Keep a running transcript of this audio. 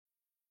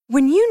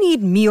When you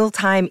need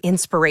mealtime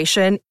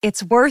inspiration,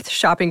 it's worth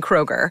shopping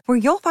Kroger, where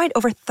you'll find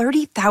over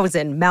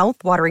 30,000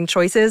 mouth-watering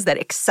choices that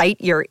excite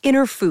your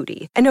inner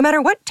foodie. And no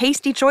matter what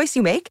tasty choice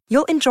you make,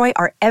 you'll enjoy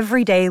our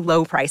everyday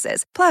low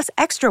prices, plus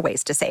extra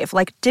ways to save,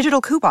 like digital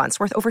coupons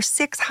worth over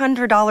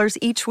 $600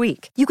 each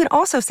week. You can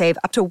also save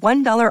up to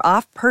 $1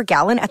 off per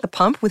gallon at the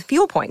pump with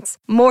fuel points.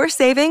 More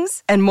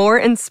savings and more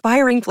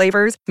inspiring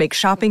flavors make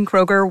shopping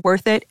Kroger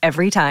worth it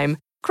every time.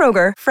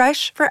 Kroger,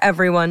 fresh for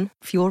everyone.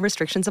 Fuel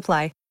restrictions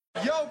apply.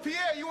 Yo, Pierre,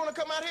 you want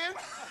to come out here?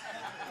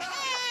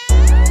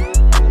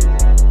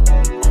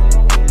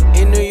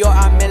 In New York,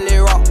 I merely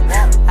rock,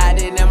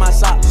 hiding in my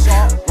socks,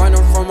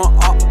 running from a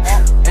up,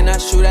 and I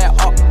shoot at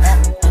up,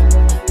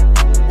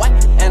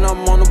 and I'm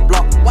on the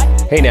block.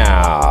 Hey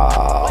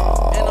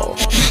now,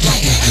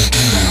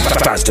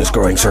 fastest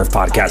growing surf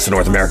podcast in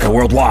North America,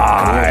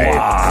 worldwide.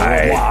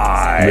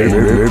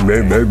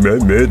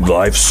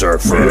 Midlife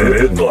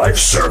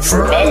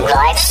Surfer.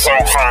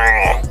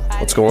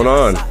 What's going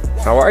on?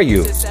 How are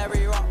you?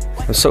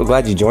 I'm so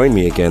glad you joined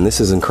me again. This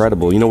is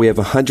incredible. You know, we have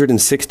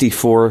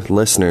 164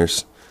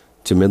 listeners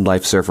to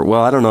Midlife Surfer.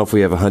 Well, I don't know if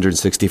we have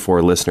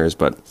 164 listeners,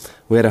 but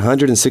we had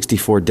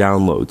 164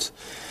 downloads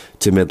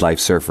to Midlife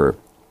Surfer,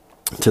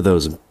 to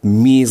those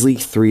measly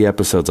 3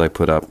 episodes I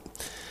put up.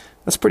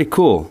 That's pretty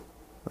cool.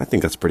 I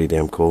think that's pretty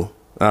damn cool.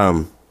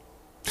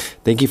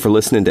 Thank you for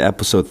listening to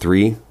episode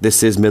 3.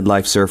 This is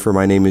Midlife Surfer.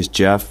 My name is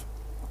Jeff.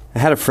 I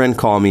had a friend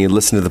call me and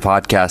listen to the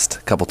podcast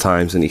a couple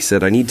times, and he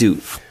said, I need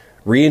to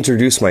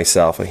reintroduce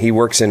myself. He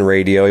works in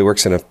radio. He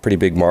works in a pretty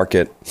big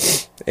market.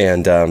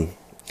 And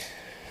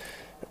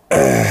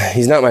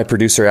he's not my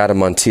producer, Adam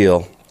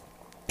Montiel.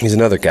 He's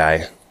another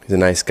guy. He's a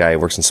nice guy. He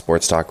works in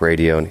sports talk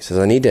radio. And he says,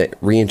 I need to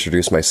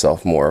reintroduce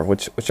myself more,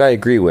 which I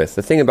agree with.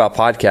 The thing about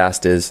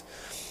podcast is,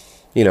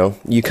 you know,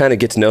 you kind of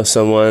get to know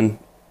someone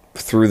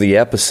through the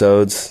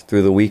episodes,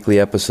 through the weekly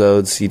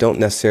episodes. You don't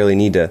necessarily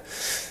need to,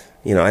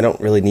 you know, I don't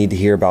really need to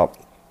hear about,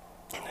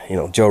 you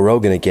know, Joe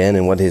Rogan again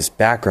and what his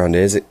background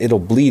is. It'll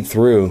bleed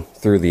through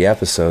the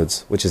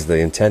episodes, which is the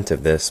intent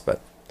of this. But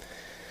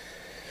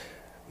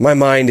my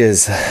mind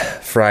is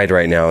fried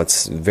right now.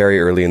 It's very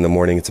early in the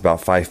morning. It's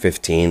about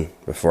 5:15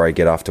 before I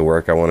get off to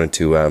work. I wanted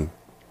to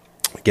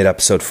get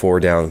episode 4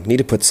 down. Need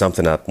to put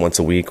something up once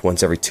a week,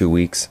 once every 2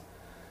 weeks.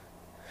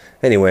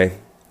 Anyway,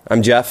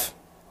 I'm Jeff.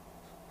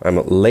 I'm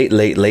late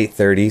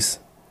 30s,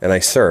 and I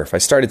surf. I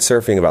started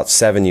surfing about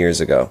 7 years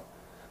ago.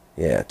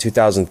 Yeah,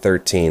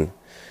 2013.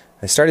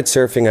 I started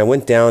surfing. I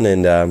went down,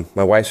 and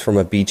my wife's from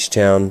a beach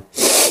town,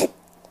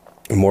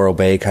 Morro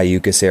Bay,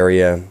 Cayucas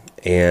area,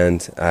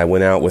 and I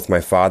went out with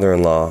my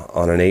father-in-law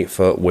on an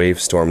 8-foot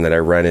wave storm that I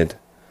rented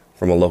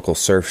from a local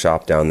surf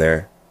shop down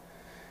there,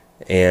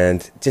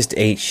 and just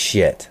ate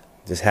shit.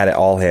 Just had it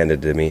all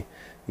handed to me.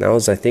 And that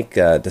was, I think,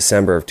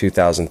 December of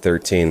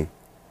 2013.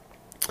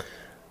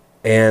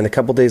 And a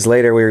couple days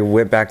later, we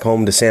went back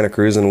home to Santa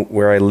Cruz, and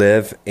where I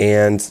live,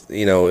 and,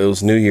 you know, it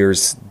was New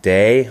Year's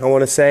Day, I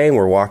want to say, and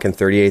we're walking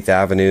 38th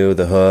Avenue,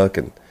 the Hook,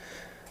 and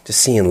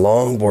just seeing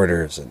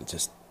longboarders and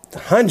just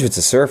hundreds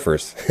of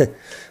surfers.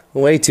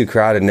 Way too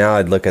crowded now.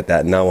 I'd look at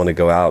that and not want to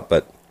go out,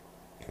 but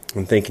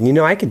I'm thinking, you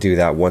know, I could do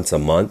that once a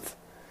month.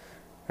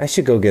 I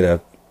should go get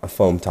a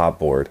foam top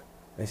board.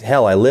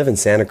 Hell, I live in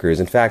Santa Cruz.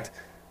 In fact,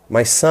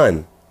 my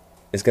son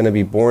is going to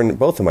be born,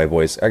 both of my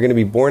boys are going to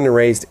be born and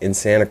raised in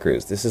Santa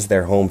Cruz. This is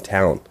their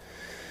hometown.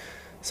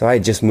 So I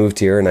just moved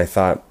here, and I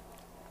thought,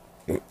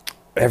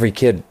 every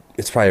kid,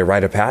 it's probably a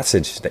rite of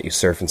passage that you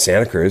surf in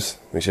Santa Cruz.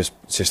 It's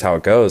just how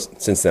it goes.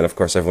 Since then, of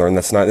course, I've learned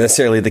that's not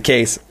necessarily the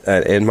case.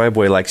 And my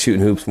boy likes shooting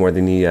hoops more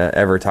than he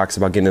ever talks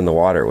about getting in the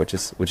water, which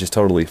is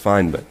totally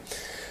fine. But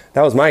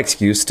that was my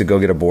excuse to go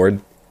get a board.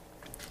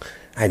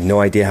 I had no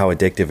idea how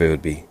addictive it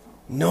would be.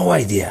 No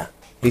idea.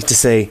 I used to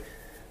say,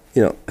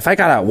 you know, if I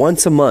got out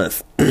once a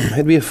month,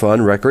 it'd be a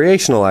fun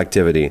recreational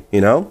activity, you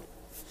know?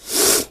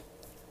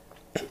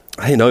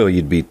 I didn't know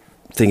you'd be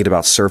thinking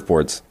about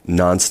surfboards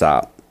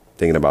nonstop,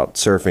 thinking about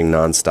surfing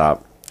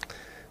nonstop.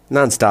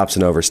 Nonstop's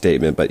an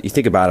overstatement, but you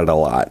think about it a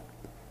lot.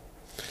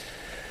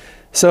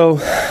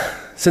 So,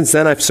 since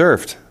then, I've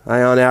surfed.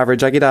 On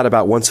average, I get out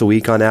about once a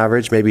week on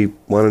average, maybe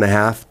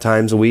 1.5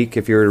 times a week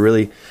if you were to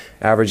really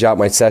average out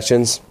my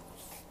sessions.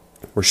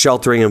 We're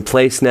sheltering in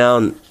place now,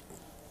 and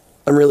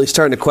I'm really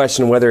starting to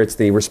question whether it's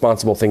the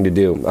responsible thing to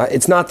do.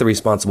 It's not the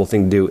responsible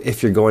thing to do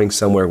if you're going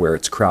somewhere where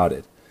it's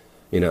crowded.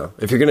 You know,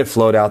 if you're going to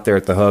float out there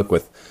at the Hook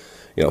with,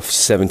 you know,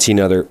 17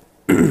 other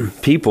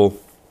people,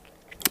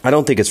 I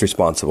don't think it's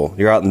responsible.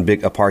 You're out in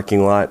a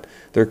parking lot,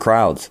 there are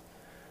crowds.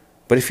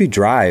 But if you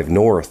drive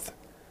north,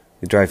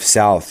 you drive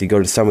south, you go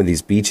to some of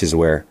these beaches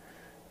where,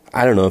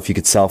 I don't know if you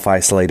could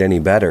self-isolate any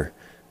better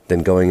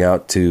than going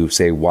out to,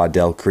 say,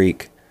 Waddell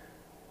Creek.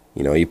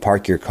 You know, you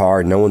park your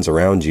car, no one's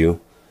around you.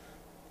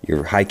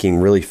 You're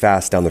hiking really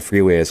fast down the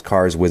freeway as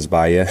cars whiz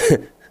by you.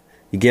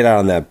 You get out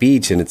on that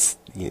beach and it's,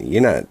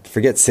 you're not,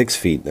 forget 6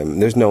 feet. I mean,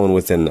 there's no one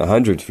within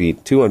 100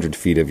 feet, 200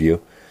 feet of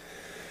you.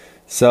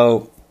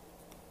 So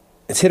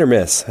it's hit or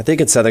miss. I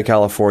think in Southern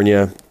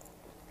California,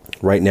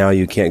 right now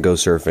you can't go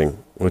surfing,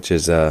 which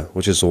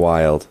is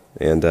wild.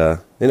 And,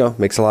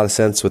 makes a lot of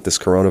sense with this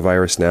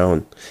coronavirus now.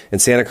 And in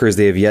Santa Cruz,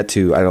 they have yet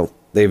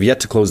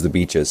to close the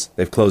beaches.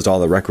 They've closed all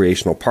the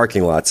recreational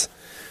parking lots.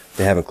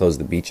 They haven't closed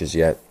the beaches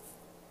yet.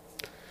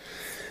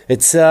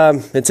 It's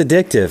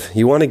addictive.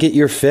 You want to get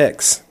your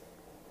fix.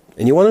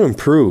 And you want to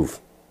improve.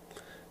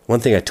 One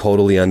thing I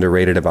totally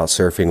underrated about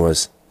surfing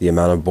was the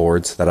amount of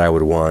boards that I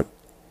would want.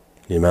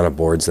 The amount of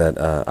boards that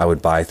I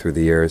would buy through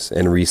the years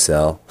and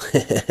resell.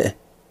 It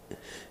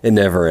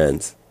never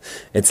ends.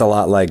 It's a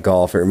lot like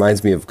golf. It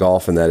reminds me of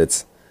golf in that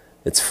it's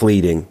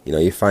fleeting.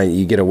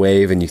 You get a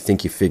wave and you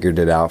think you figured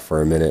it out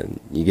for a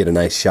minute. You get a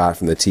nice shot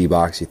from the tee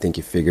box. You think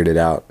you figured it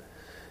out.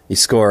 You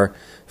score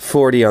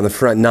 40 on the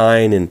front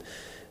 9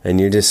 and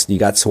you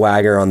got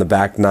swagger on the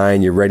back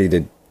 9. You're ready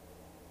to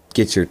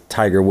get your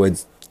Tiger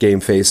Woods game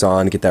face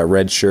on, get that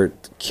red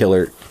shirt,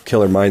 killer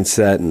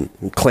mindset,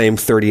 and claim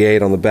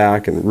 38 on the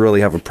back and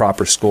really have a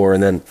proper score,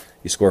 and then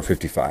you score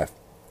 55.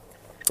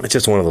 It's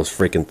just one of those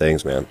freaking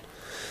things, man.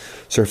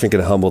 Surfing can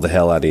humble the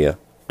hell out of you.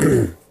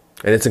 And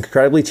it's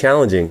incredibly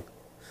challenging.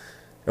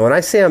 And when I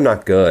say I'm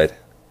not good,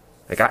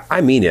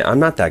 I mean it. I'm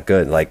not that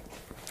good.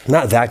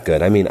 Not that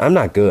good. I mean, I'm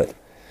not good.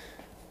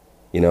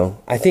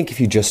 I think if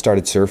you just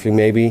started surfing,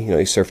 maybe, you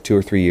surfed 2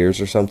 or 3 years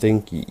or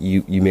something,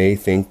 you may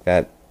think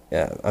that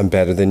I'm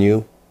better than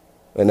you.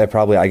 And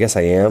I guess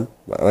I am.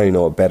 I don't even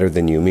know what better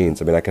than you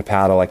means. I mean, I could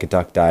paddle, I could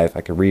duck dive,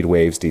 I could read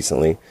waves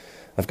decently.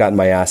 I've gotten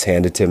my ass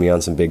handed to me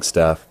on some big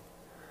stuff.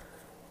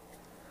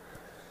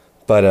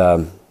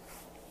 But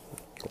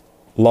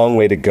long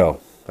way to go.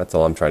 That's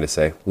all I'm trying to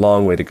say.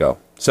 Long way to go.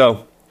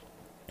 So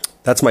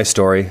that's my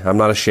story. I'm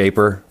not a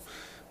shaper.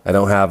 I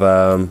don't have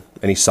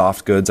any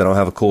soft goods. I don't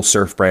have a cool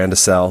surf brand to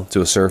sell to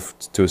a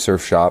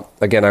surf shop.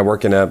 Again, I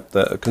work in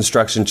the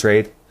construction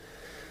trade.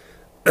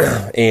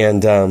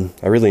 And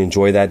I really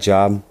enjoy that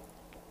job.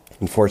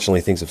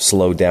 Unfortunately, things have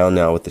slowed down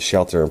now with the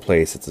shelter in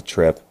place. It's a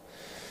trip.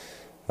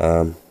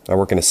 I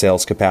work in a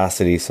sales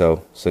capacity,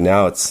 so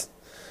now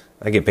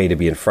I get paid to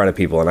be in front of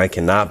people, and I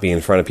cannot be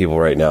in front of people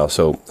right now.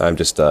 So we're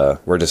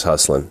just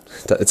hustling.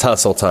 It's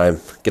hustle time.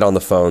 Get on the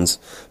phones,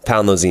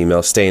 pound those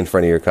emails, stay in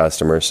front of your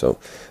customers. So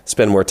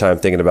spend more time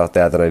thinking about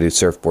that than I do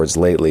surfboards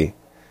lately.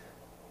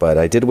 But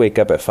I did wake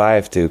up at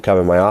 5 to come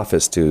in my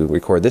office to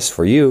record this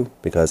for you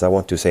because I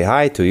want to say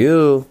hi to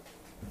you.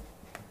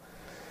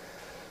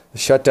 The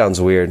shutdown's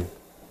weird.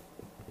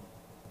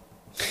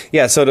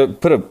 Yeah, so to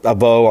put a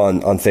bow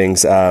on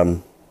things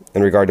in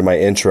regard to my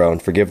intro,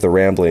 and forgive the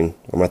rambling,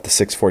 I'm at the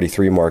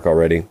 6:43 mark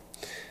already.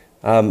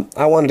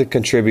 I wanted to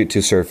contribute to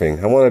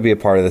surfing. I want to be a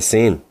part of the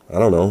scene. I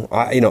don't know.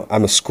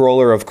 I'm a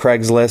scroller of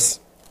Craigslist.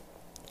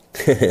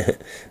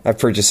 I've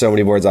purchased so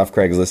many boards off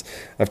Craigslist.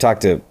 I've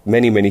talked to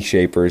many, many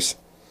shapers.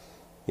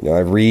 I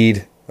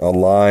read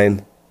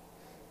online.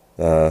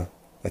 I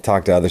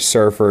talk to other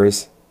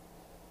surfers.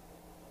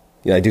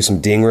 I do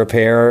some ding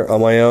repair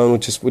on my own,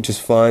 which is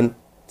fun.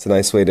 It's a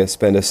nice way to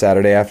spend a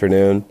Saturday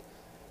afternoon.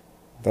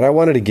 But I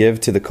wanted to give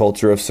to the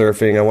culture of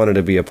surfing. I wanted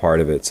to be a part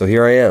of it. So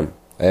here I am.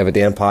 I have a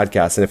damn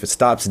podcast. And if it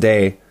stops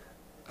day,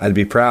 I'd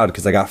be proud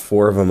because I got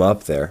 4 of them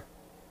up there.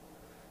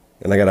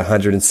 And I got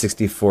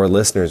 164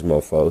 listeners,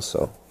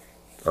 mofo.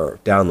 Or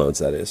downloads,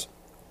 that is.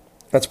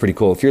 That's pretty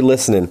cool. If you're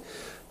listening,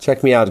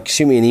 check me out.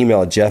 Shoot me an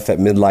email at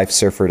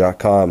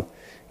jeff@midlifesurfer.com.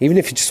 Even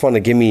if you just want to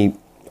give me,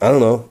 I don't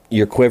know,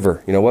 your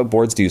quiver. What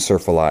boards do you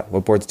surf a lot?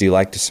 What boards do you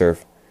like to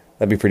surf?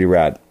 That'd be pretty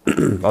rad.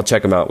 I'll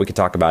check them out. We could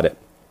talk about it.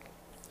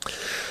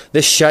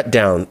 This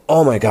shutdown.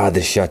 Oh my God,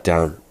 this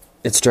shutdown.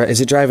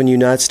 Is it driving you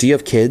nuts? Do you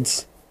have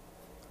kids?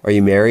 Are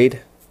you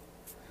married?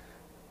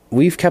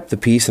 We've kept the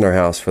peace in our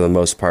house for the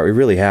most part. We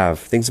really have.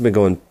 Things have been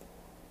going,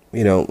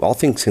 all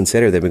things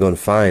considered, they've been going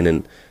fine,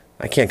 and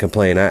I can't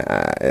complain.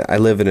 I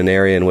live in an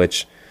area in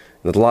which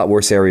there's a lot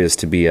worse areas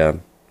to be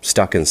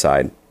stuck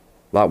inside.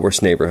 A lot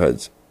worse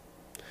neighborhoods.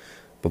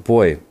 But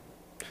boy,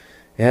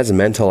 it has a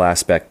mental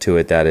aspect to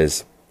it that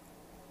is,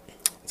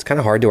 it's kind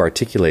of hard to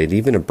articulate.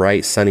 Even a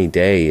bright, sunny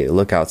day, you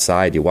look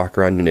outside, you walk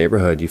around your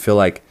neighborhood, you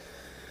kind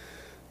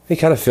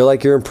of feel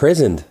like you're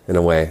imprisoned in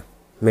a way.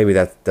 Maybe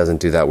that doesn't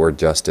do that word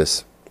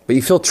justice. But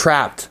you feel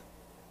trapped.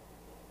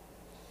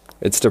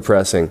 It's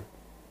depressing.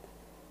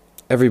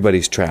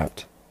 Everybody's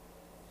trapped.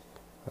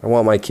 I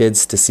want my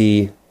kids to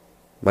see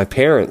my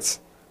parents.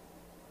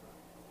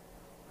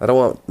 I don't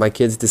want my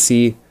kids to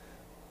see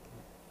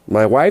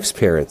my wife's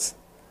parents.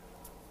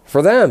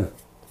 For them.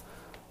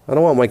 I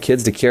don't want my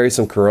kids to carry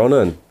some corona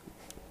and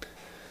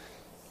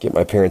get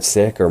my parents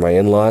sick or my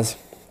in-laws.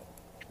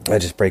 I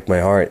just break my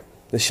heart.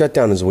 The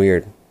shutdown is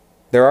weird.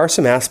 There are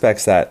some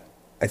aspects that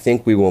I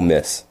think we will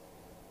miss.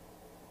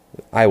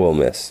 I will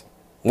miss.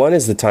 One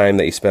is the time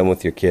that you spend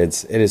with your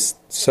kids. It is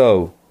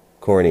so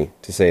corny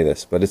to say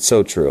this, but it's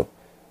so true.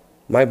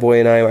 My boy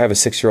and I have a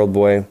 6-year-old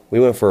boy. We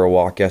went for a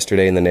walk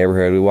yesterday in the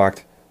neighborhood. We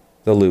walked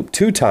the loop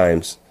 2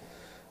 times.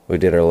 We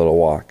did our little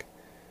walk.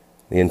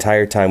 The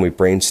entire time we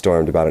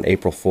brainstormed about an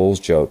April Fool's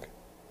joke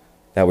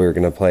that we were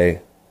going to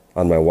play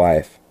on my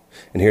wife.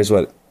 And here's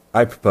what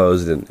I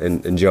proposed,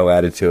 and Joe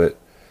added to it.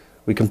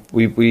 We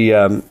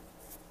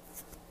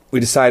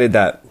decided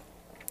that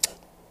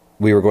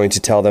we were going to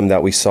tell them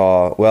that we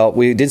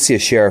did see a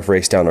sheriff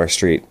race down our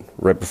street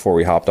right before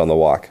we hopped on the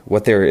walk.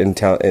 What they were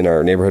in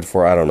our neighborhood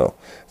for, I don't know.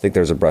 I think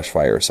there was a brush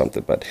fire or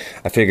something. But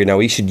I figured now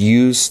we should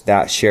use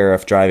that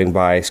sheriff driving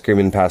by,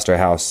 screaming past our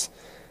house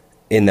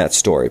in that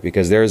story,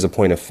 because there is a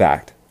point of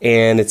fact.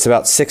 And it's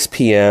about 6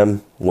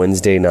 p.m.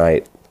 Wednesday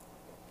night.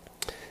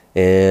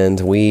 And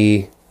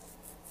we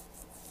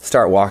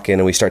start walking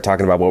and we start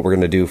talking about what we're going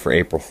to do for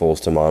April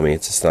Fool's to Mommy.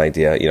 It's just an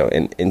idea,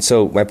 and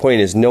so my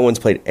point is, no one's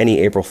played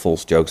any April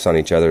Fool's jokes on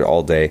each other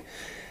all day.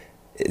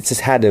 It's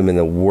just had to have been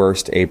the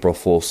worst April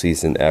Fool's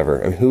season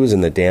ever. I mean, who was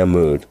in the damn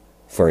mood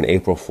for an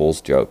April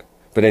Fool's joke?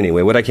 But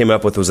anyway, what I came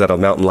up with was that a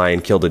mountain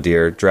lion killed a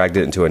deer, dragged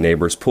it into a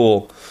neighbor's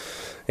pool,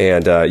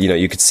 and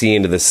you could see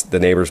into the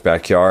neighbor's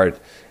backyard,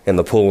 and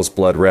the pool was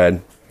blood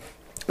red,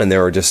 and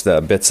there were just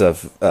bits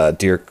of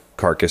deer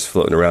carcass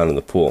floating around in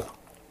the pool.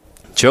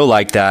 Joe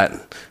liked that.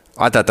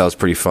 I thought that was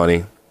pretty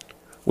funny.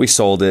 We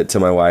sold it to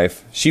my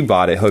wife. She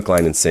bought it hook,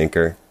 line, and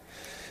sinker.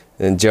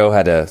 And Joe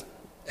had to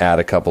add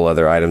a couple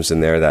other items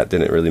in there that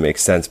didn't really make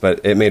sense, but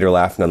it made her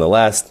laugh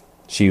nonetheless.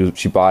 She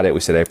bought it. We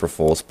said April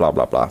Fool's, blah,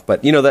 blah, blah.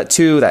 But,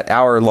 that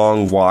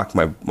hour-long walk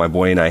my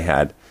boy and I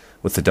had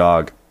with the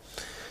dog,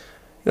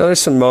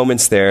 there's some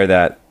moments there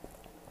that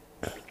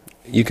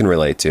you can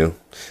relate to.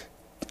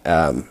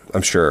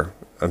 I'm sure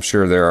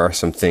there are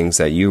some things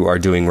that you are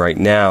doing right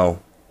now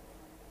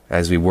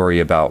as we worry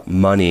about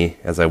money,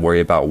 as I worry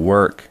about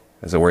work,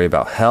 as I worry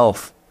about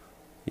health.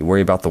 You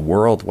worry about the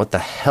world. What the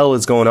hell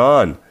is going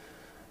on?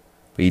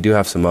 But you do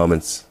have some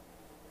moments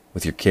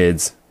with your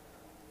kids,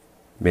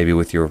 maybe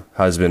with your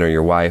husband or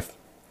your wife,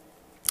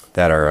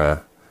 that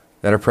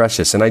are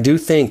precious. And I do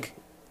think,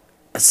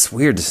 it's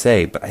weird to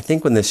say, but I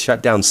think when this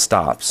shutdown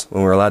stops,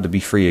 when we're allowed to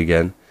be free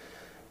again,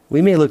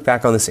 we may look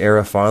back on this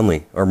era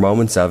fondly, or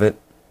moments of it.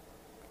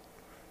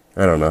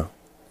 I don't know.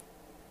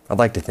 I'd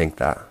like to think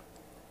that.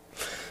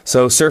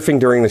 So surfing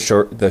during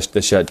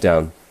the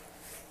shutdown.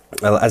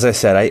 As I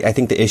said, I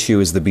think the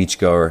issue is the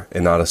beachgoer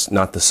and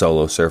not the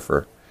solo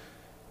surfer.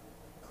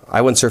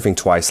 I went surfing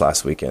twice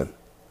last weekend.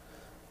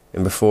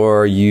 And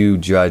before you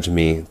judge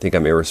me, think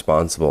I'm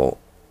irresponsible,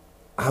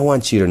 I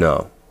want you to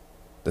know,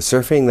 the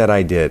surfing that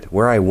I did,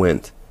 where I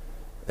went,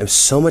 I'm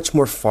so much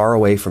more far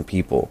away from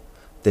people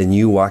than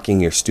you walking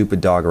your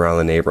stupid dog around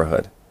the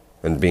neighborhood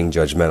and being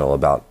judgmental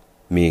about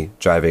me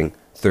driving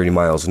 30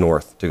 miles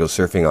north to go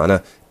surfing on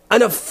a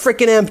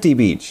freaking empty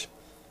beach.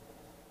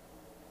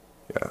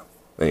 Yeah.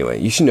 Anyway,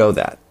 you should know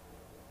that.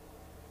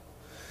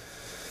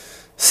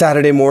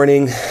 Saturday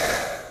morning,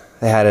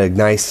 I had a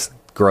nice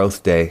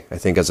growth day, I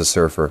think, as a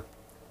surfer.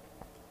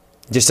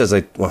 I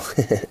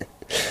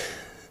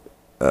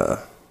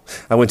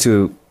went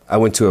to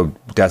a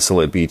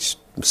desolate beach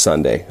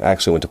Sunday. I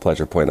actually went to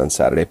Pleasure Point on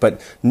Saturday,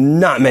 but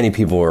not many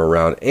people were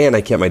around, and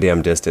I kept my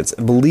damn distance.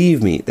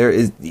 Believe me,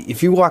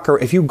 if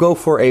you go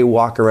for a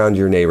walk around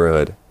your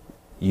neighborhood,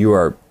 you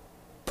are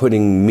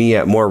putting me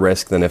at more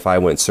risk than if I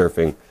went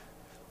surfing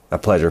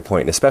at Pleasure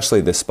Point, especially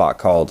this spot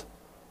called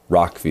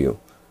Rockview.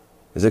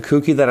 Is it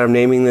kooky that I'm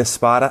naming this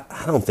spot?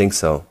 I don't think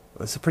so.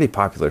 It's a pretty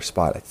popular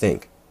spot, I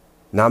think.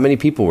 Not many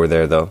people were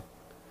there, though.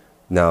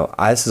 Now,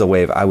 this is a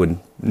wave I would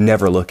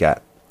never look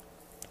at.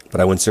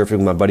 But I went surfing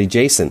with my buddy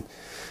Jason.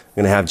 I'm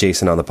going to have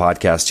Jason on the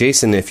podcast.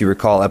 Jason, if you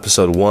recall,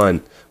 episode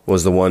 1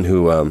 was the one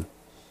who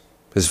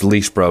his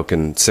leash broke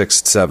in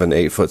 6, 7,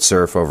 8 foot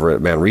surf over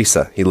at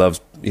Manresa. He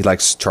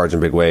likes charging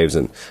big waves,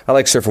 and I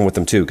like surfing with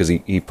him too because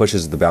he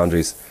pushes the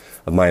boundaries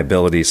of my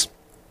abilities.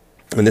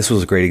 And this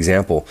was a great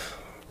example.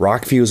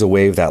 Rockview is a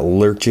wave that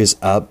lurches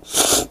up.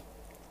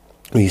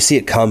 When you see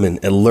it coming,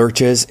 it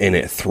lurches and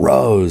it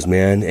throws,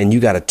 man. And you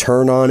got to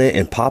turn on it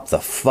and pop the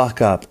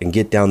fuck up and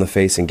get down the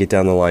face and get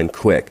down the line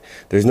quick.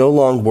 There's no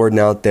longboarding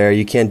out there.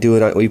 You can't do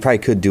it on, well, you probably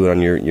could do it on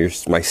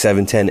my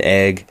 710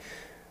 egg,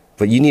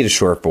 but you need a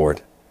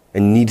shortboard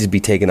and you need to be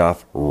taken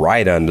off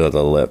right under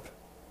the lip.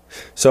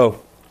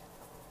 So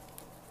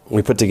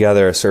we put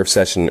together a surf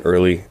session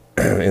early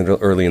in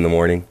the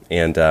morning,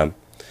 and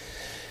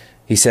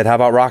he said, "How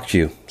about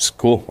Rockview?" It's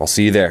cool. I'll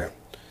see you there.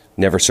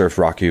 Never surfed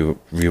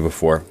Rockview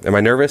before. Am I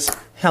nervous?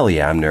 Hell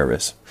yeah, I'm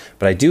nervous.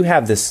 But I do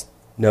have this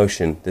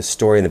notion, this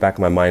story in the back of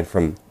my mind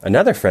from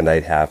another friend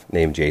I'd have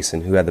named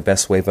Jason, who had the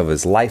best wave of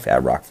his life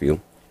at Rockview.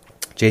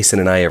 Jason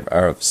and I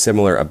are of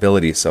similar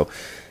abilities, so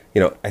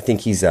I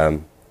think he's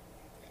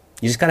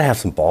you just got to have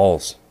some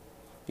balls.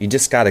 You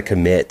just got to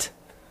commit.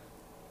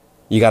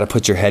 You got to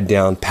put your head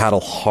down,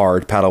 paddle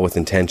hard, paddle with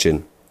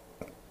intention.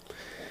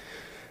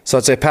 So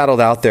as I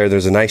paddled out there,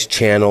 there's a nice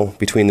channel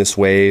between this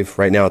wave.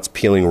 Right now it's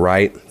peeling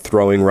right,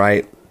 throwing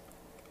right.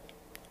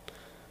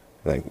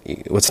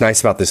 What's nice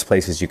about this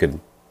place is you could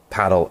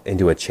paddle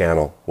into a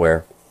channel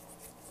where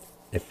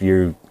if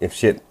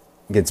shit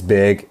gets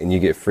big and you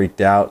get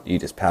freaked out, you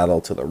just paddle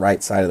to the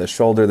right side of the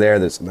shoulder there.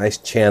 There's a nice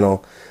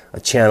channel. A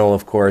channel,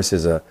 of course,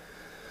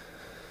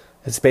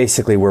 it's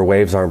basically where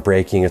waves aren't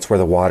breaking. It's where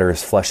the water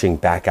is flushing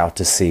back out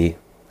to sea.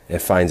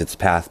 It finds its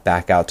path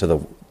back out to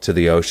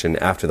the ocean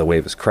after the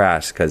wave has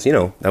crashed, because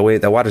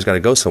that water's got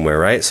to go somewhere,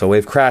 right? So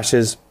wave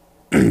crashes,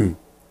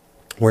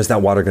 Where's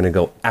that water going to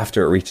go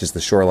after it reaches the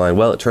shoreline?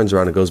 Well, it turns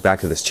around and goes back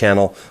to this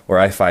channel where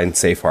I find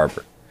safe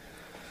harbor.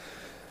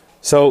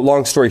 So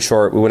long story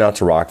short, we went out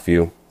to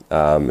Rockview.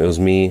 It was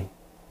me,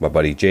 my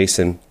buddy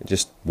Jason,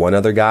 just one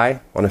other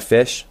guy on a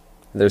fish.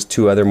 There's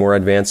two other more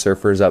advanced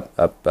surfers up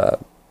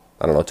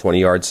 20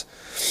 yards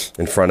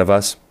in front of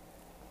us.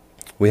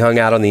 We hung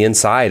out on the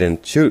inside,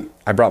 and shoot,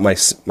 I brought my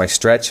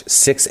Stretch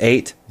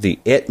 6'8", the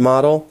IT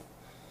model.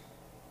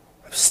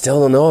 I still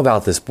don't know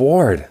about this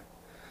board.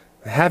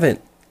 I haven't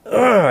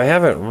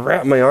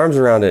wrapped my arms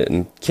around it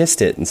and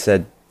kissed it and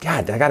said,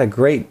 God, I got a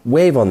great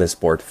wave on this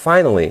board.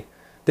 Finally.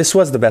 This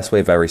was the best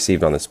wave I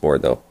received on this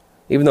board, though,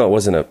 even though it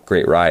wasn't a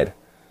great ride.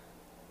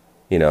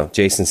 You know,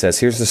 Jason says,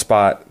 here's the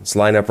spot. Let's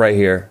line up right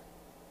here.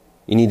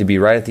 You need to be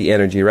right at the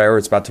energy, right where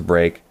it's about to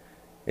break.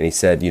 And he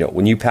said, you know,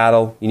 when you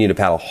paddle, you need to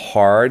paddle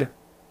hard.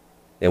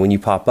 And when you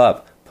pop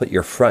up, put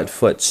your front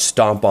foot,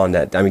 stomp on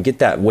that. I mean, get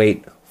that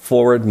weight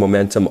forward,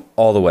 momentum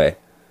all the way.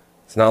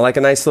 It's not like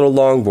a nice little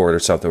longboard or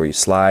something where you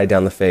slide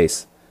down the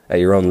face at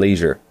your own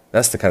leisure.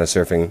 That's the kind of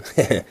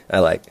surfing I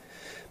like.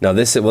 Now,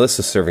 this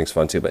surfing's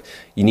fun too, but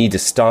you need to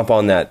stomp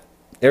on that.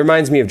 It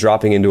reminds me of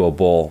dropping into a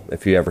bowl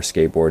if you ever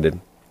skateboarded.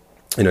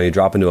 You know, you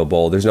drop into a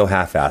bowl. There's no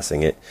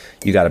half-assing it.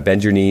 You got to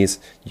bend your knees,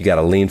 you got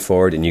to lean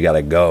forward, and you got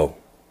to go.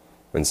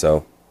 And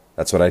so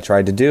that's what I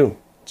tried to do.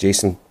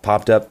 Jason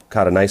popped up,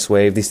 caught a nice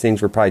wave. These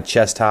things were probably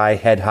chest high,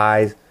 head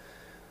high,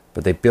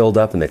 but they build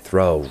up and they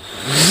throw.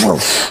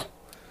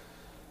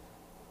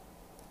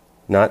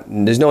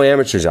 There's no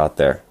amateurs out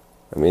there.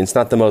 I mean, it's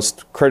not the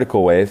most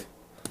critical wave.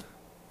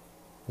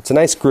 It's a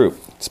nice group.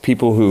 It's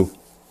people who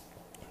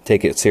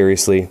take it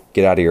seriously,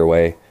 get out of your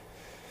way,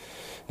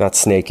 not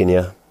snaking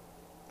you.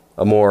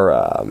 A more,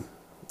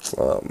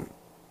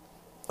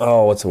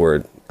 what's the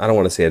word? I don't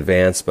want to say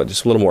advanced, but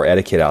just a little more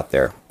etiquette out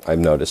there, I've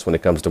noticed, when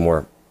it comes to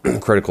more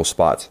critical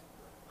spots.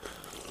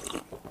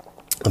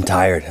 I'm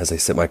tired as I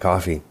sip my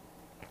coffee.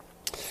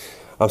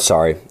 I'm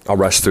sorry. I'll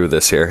rush through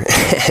this here.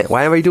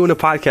 Why am I doing a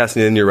podcast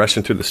and then you're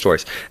rushing through the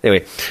stories?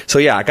 Anyway, so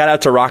yeah, I got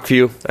out to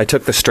Rockview. I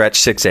took the Stretch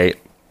 6'8".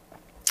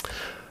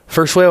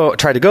 First wave I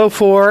tried to go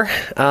for,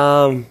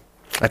 I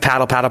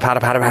paddle.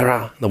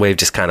 The wave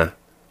just kind of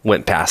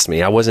went past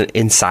me. I wasn't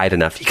inside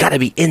enough. You got to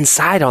be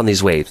inside on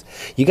these waves.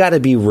 You got to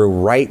be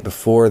right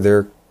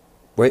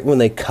when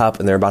they cup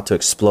and they're about to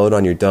explode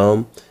on your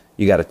dome.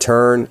 You got to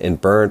turn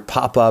and burn,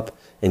 pop up,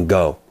 and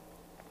go.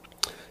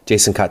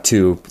 Jason caught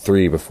 2,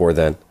 3 before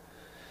then.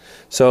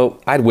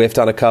 So I'd whiffed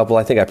on a couple.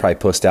 I think I probably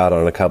pussed out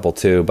on a couple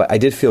too, but I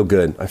did feel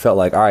good. I felt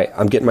like, all right,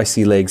 I'm getting my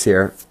sea legs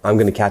here. I'm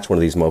going to catch one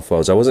of these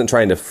mofos. I wasn't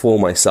trying to fool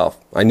myself.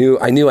 I knew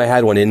I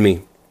had one in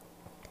me.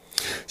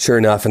 Sure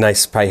enough, a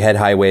nice probably head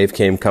high wave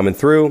came coming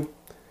through.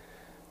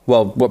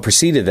 Well, what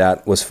preceded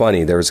that was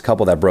funny. There was a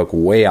couple that broke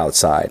way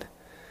outside.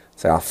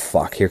 It's like, oh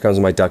fuck, here comes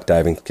my duck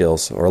diving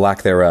skills, or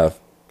lack thereof.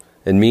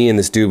 And me and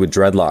this dude with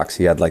dreadlocks,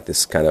 he had like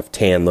this kind of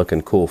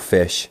tan-looking cool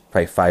fish,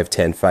 probably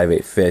 5'10",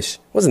 5'8" fish.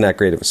 Wasn't that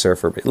great of a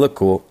surfer, but he looked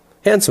cool.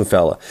 Handsome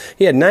fella.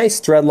 He had nice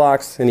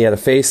dreadlocks, and he had a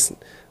face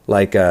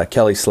like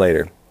Kelly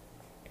Slater.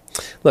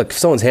 Look, if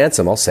someone's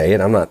handsome, I'll say it.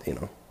 I'm not,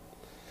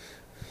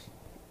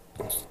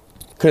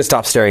 Couldn't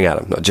stop staring at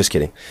him. No, just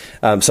kidding.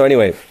 So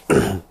anyway,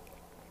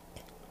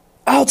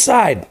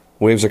 outside!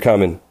 Waves are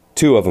coming.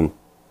 2 of them.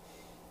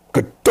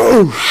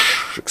 Kadoosh!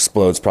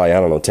 Explodes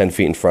probably, 10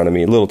 feet in front of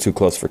me. A little too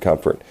close for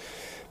comfort.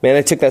 Man,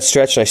 I took that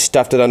Stretch and I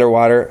stuffed it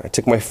underwater. I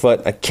took my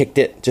foot, I kicked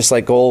it, just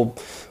like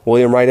old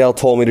William Rydell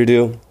told me to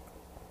do.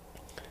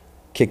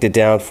 Kicked it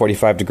down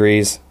 45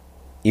 degrees,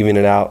 even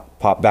it out,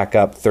 pop back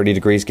up 30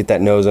 degrees, get that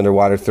nose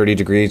underwater 30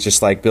 degrees,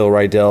 just like Bill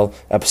Rydell,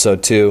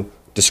 episode 2,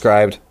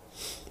 described.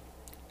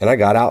 And I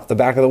got out the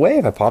back of the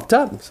wave. I popped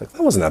up. It's like,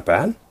 that wasn't that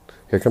bad.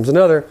 Here comes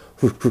another.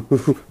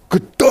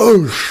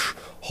 Kadoosh!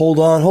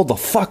 Hold the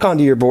fuck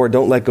onto your board.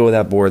 Don't let go of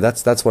that board.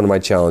 That's one of my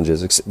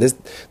challenges.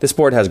 This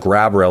board has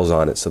grab rails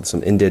on it, so there's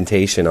some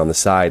indentation on the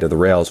side of the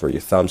rails where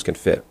your thumbs can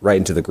fit right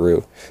into the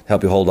groove.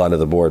 Help you hold onto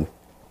the board.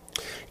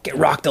 Get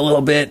rocked a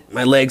little bit.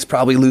 My legs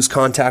probably lose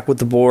contact with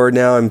the board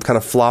now. I'm kind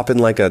of flopping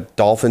like a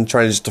dolphin,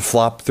 trying just to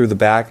flop through the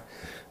back.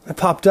 I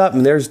popped up,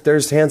 and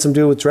there's handsome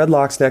dude with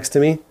dreadlocks next to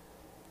me.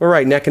 We're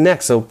right neck and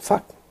neck, so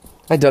fuck.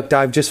 I duck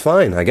dived just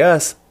fine, I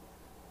guess.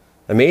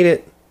 I made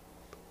it.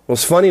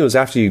 What's funny was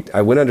after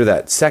I went under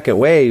that second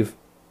wave,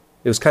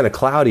 it was kind of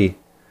cloudy.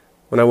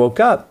 When I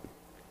woke up,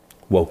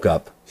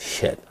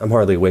 shit, I'm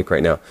hardly awake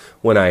right now.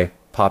 When I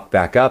popped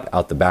back up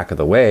out the back of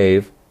the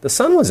wave, the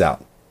sun was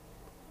out.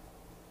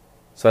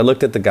 So I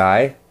looked at the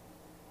guy,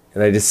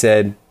 and I just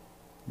said,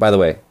 by the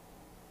way,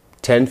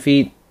 10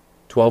 feet,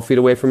 12 feet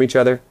away from each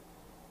other.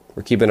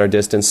 We're keeping our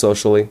distance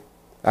socially.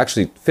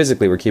 Actually,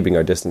 physically, we're keeping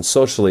our distance.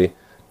 Socially,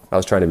 I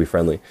was trying to be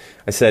friendly.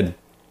 I said,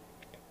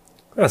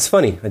 oh, that's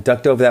funny. I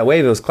ducked over that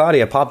wave. It was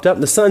cloudy. I popped up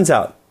and the sun's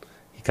out.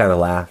 He kind of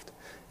laughed.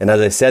 And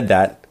as I said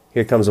that,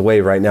 here comes a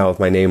wave right now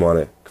with my name on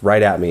it,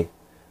 right at me.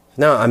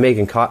 Now I'm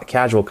making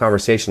casual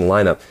conversation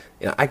lineup.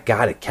 I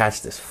got to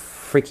catch this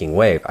freaking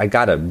wave. I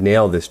got to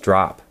nail this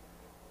drop.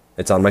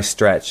 It's on my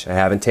Stretch. I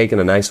haven't taken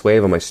a nice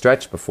wave on my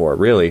Stretch before,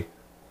 really.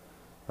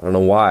 I don't know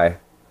why.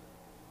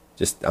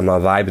 Just, I'm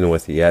not vibing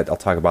with it yet. I'll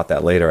talk about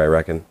that later, I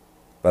reckon.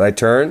 But I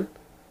turn,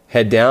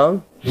 head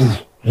down,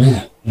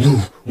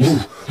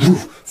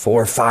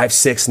 4, 5,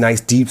 6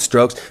 nice deep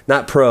strokes.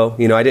 Not pro,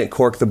 I didn't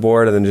cork the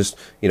board and then just,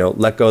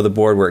 let go of the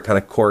board where it kind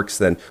of corks,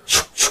 then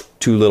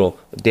 2 little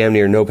damn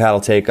near no paddle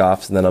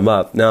takeoffs, and then I'm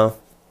up. No.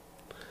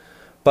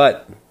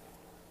 But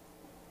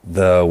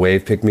the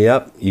wave picked me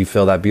up. You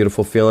feel that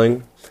beautiful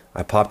feeling.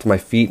 I popped to my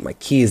feet. My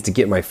key is to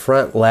get my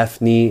front left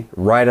knee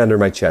right under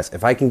my chest.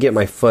 If I can get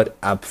my foot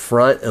up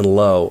front and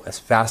low as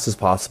fast as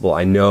possible,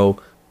 I know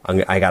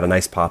I got a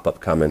nice pop-up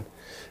coming.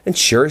 And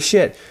sure as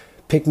shit,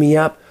 pick me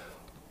up,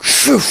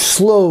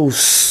 slow,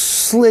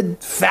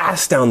 slid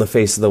fast down the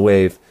face of the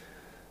wave.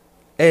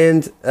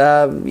 And,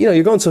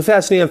 you're going so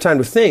fast, you don't have time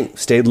to think.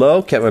 Stayed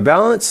low, kept my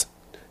balance,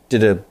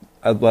 did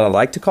what I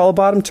like to call a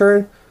bottom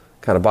turn,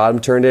 kind of bottom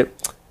turned it.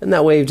 And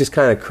that wave just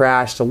kind of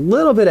crashed a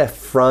little bit in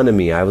front of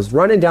me. I was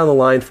running down the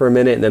line for a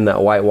minute, and then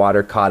that white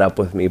water caught up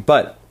with me.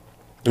 But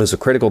it was a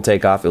critical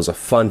takeoff. It was a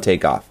fun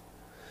takeoff.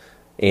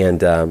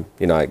 And,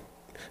 it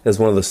was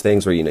one of those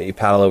things where, you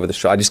paddle over the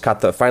shore. I just caught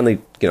the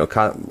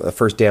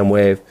first damn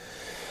wave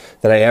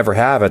that I ever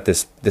have at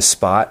this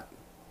spot,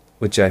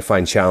 which I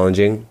find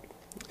challenging.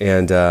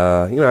 And,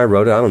 I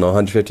rode it,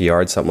 150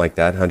 yards, something like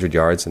that, 100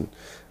 yards. And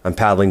I'm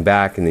paddling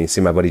back, and then you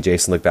see my buddy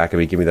Jason look back at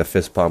me, give me the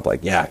fist pump,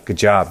 like, yeah, good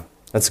job.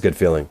 That's a good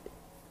feeling.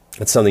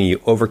 That's something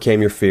you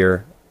overcame your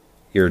fear.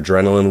 Your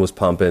adrenaline was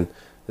pumping.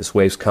 This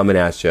wave's coming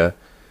at you.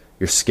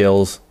 Your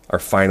skills are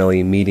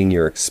finally meeting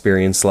your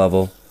experience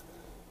level.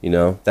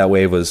 That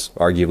wave was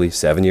arguably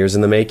 7 years in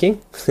the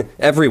making.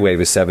 Every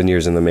wave is 7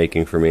 years in the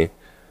making for me.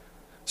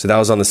 So that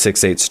was on the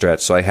 6-8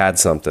 stretch, so I had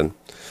something.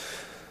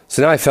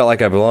 So now I felt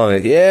like I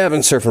belonged. Yeah, I've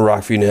been surfing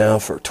Rockview now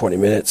for 20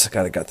 minutes. I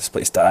kind of got this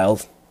place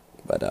dialed.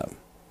 But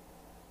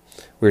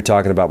we were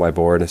talking about my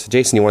board. And I said,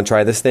 Jason, you want to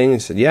try this thing? He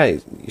said, yeah,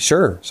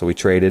 sure. So we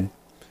traded.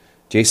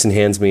 Jason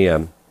hands me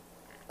a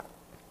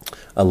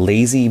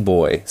Lazy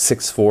Boy,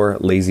 6'4"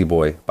 Lazy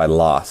Boy by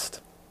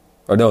Lost.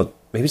 Or no,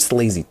 maybe it's the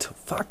Lazy...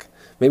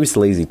 Maybe it's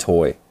the Lazy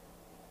Toy.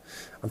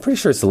 I'm pretty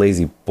sure it's the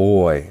Lazy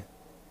Boy.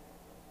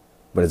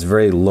 But it's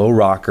very low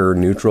rocker,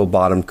 neutral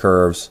bottom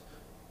curves,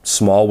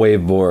 small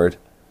wave board,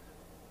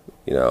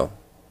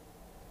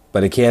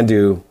 But it can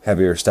do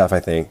heavier stuff, I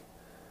think.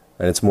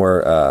 And it's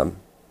more of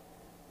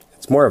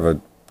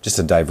just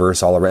a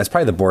diverse all around. It's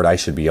probably the board I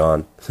should be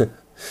on.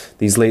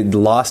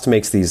 Lost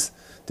makes these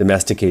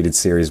domesticated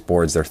series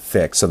boards. They're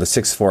thick. So the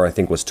 6'4", I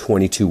think, was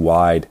 22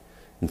 wide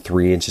and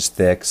 3 inches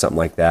thick, something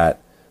like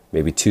that.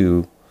 Maybe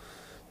 2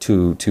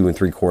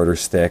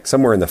 3/4 thick,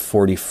 somewhere in the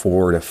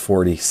 44 to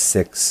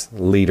 46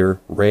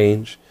 liter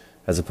range,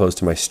 as opposed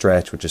to my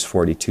stretch, which is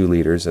 42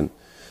 liters. And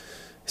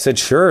he said,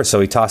 sure. So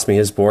he tossed me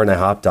his board and I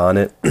hopped on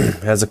it.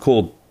 It has a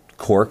cool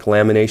cork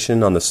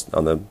lamination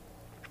on the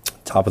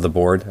top of the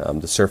board.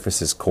 The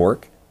surface is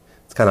cork.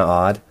 It's kind of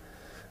odd.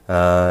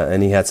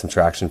 And he had some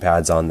traction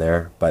pads on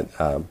there, but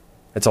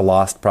it's a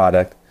Lost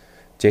product.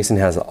 Jason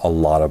has a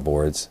lot of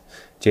boards.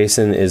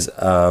 Jason is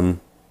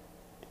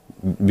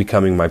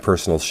becoming my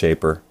personal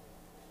shaper.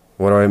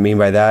 What do I mean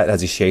by that?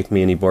 Has he shaped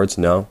me any boards?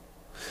 No.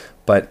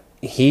 But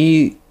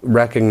he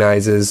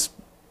recognizes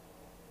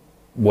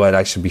what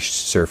I should be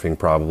surfing,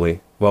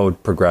 probably. What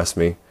would progress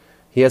me.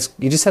 He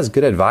just has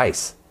good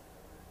advice.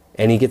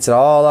 And he gets it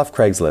all off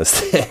Craigslist.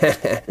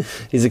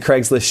 He's a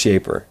Craigslist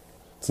shaper.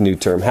 It's a new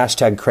term.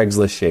 Hashtag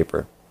Craigslist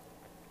shaper.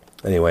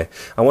 Anyway,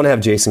 I want to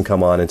have Jason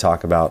come on and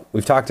talk about...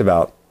 We've talked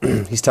about...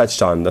 he's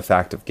touched on the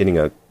fact of getting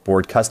a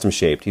board custom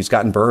shaped. He's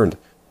gotten burned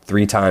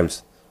 3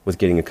 times with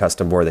getting a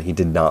custom board that he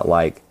did not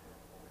like.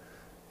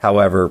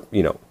 However,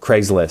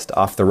 Craigslist,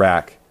 off the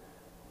rack,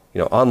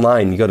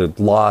 online, you go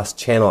to Lost,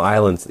 Channel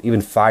Islands, even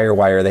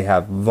Firewire, they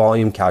have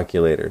volume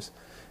calculators.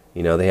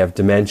 They have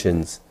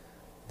dimensions.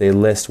 They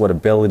list what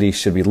abilities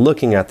should be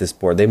looking at this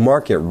board. They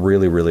market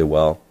really, really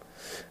well.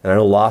 And I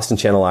know Lost and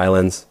Channel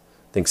Islands,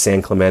 I think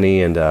San Clemente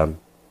and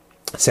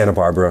Santa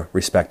Barbara,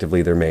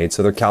 respectively, they're made.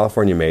 So they're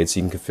California made, so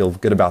you can feel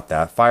good about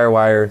that.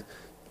 Firewire,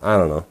 I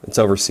don't know. It's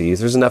overseas.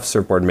 There's enough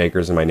surfboard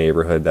makers in my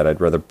neighborhood that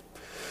I'd rather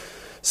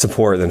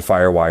support than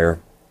Firewire.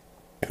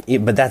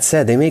 But that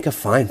said, they make a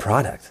fine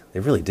product.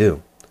 They really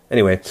do.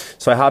 Anyway,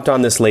 so I hopped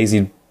on this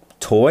Lazy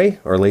Toy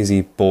or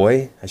Lazy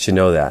Boy. I should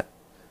know that.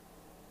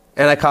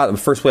 And I caught the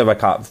first wave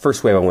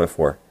I went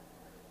for.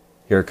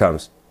 Here it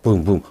comes.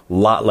 Boom, boom. A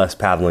lot less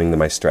paddling than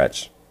my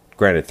stretch.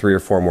 Granted, 3 or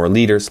 4 more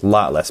liters, a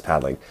lot less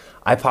paddling.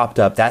 I popped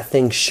up. That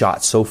thing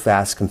shot so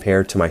fast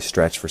compared to my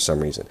stretch for some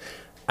reason.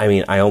 I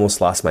mean, I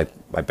almost lost my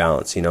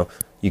balance,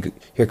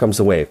 Here comes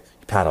the wave.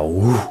 You paddle.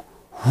 Woo,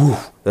 woo.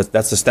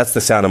 That's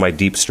the sound of my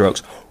deep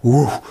strokes.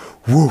 Woo,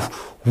 woo,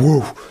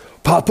 woo.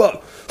 Pop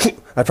up.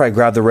 I probably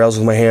grab the rails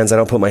with my hands. I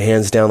don't put my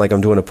hands down like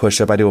I'm doing a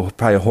push-up. I do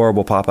probably a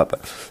horrible pop-up.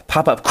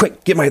 Pop up,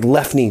 quick. Get my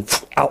left knee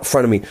out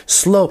front of me.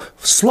 Slow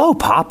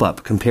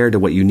pop-up compared to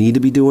what you need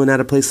to be doing at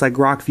a place like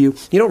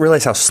Rockview. You don't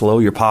realize how slow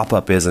your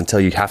pop-up is until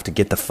you have to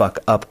get the fuck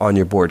up on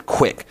your board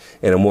quick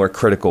in a more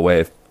critical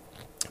wave.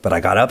 But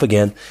I got up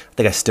again. I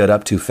think I stood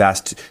up too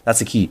fast. That's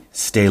the key.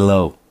 Stay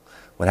low.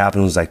 what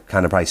happened was I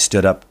kind of probably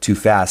stood up too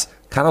fast,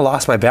 kind of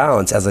lost my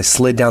balance as I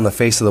slid down the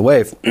face of the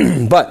wave.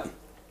 But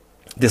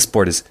this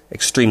board is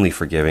extremely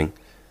forgiving,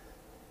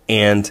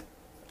 and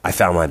I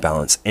found my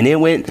balance, and it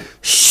went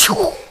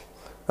shoo.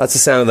 That's the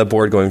sound of the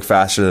board going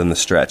faster than the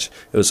stretch.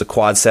 It was a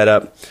quad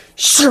setup,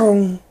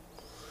 shoo,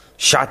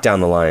 shot down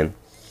the line.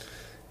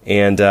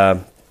 And I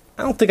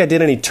don't think I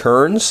did any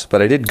turns,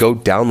 but I did go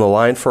down the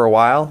line for a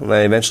while, and I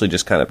eventually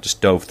just kind of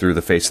dove through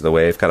the face of the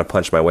wave, kind of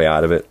punched my way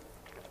out of it.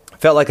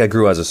 Felt like I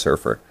grew as a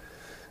surfer.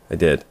 I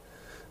did.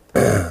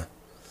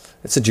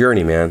 It's a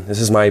journey, man. This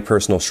is my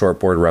personal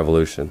shortboard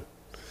revolution.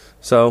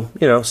 So,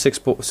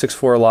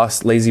 6'4"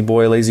 lost lazy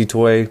boy, lazy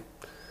toy,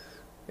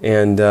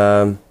 and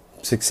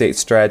 6'8"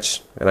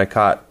 stretch, and I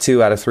caught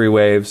 2 out of 3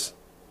 waves.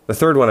 The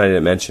third one I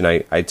didn't mention.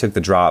 I took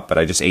the drop, but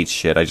I just ate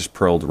shit. I just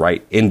purled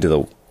right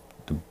into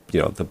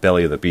the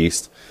belly of the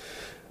beast.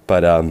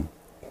 But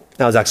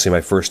that was actually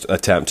my first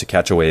attempt to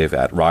catch a wave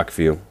at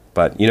Rockview.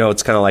 But,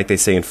 it's kind of like they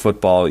say in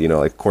football,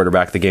 like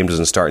quarterback, the game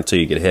doesn't start until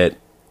you get hit.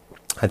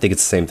 I think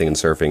it's the same thing in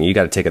surfing. You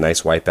got to take a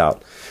nice wipe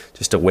out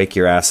just to wake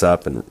your ass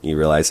up, and you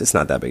realize it's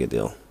not that big a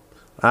deal.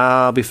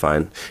 I'll be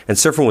fine. And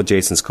surfing with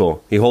Jason's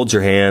cool. He holds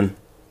your hand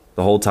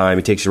the whole time.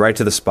 He takes you right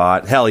to the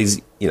spot. Hell, he's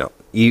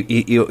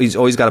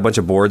always got a bunch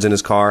of boards in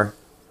his car.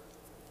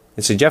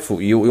 He said, Jeff,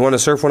 you want to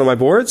surf one of my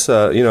boards?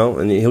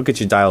 And he'll get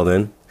you dialed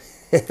in.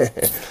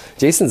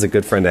 Jason's a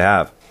good friend to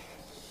have.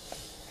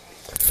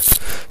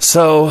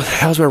 So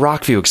that was my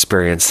Rockview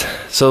experience.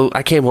 So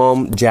I came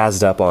home,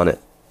 jazzed up on it.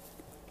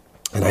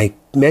 And I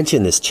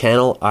mentioned this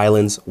Channel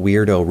Islands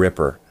Weirdo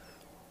Ripper.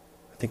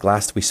 I think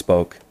last we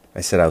spoke,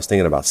 I said I was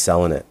thinking about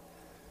selling it.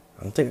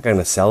 I don't think I'm going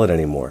to sell it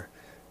anymore.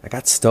 I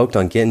got stoked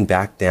on getting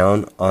back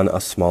down on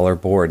a smaller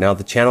board. Now,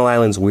 the Channel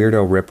Islands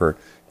Weirdo Ripper,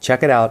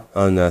 check it out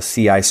on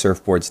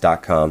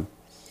cisurfboards.com.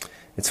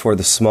 It's for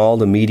the small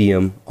to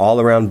medium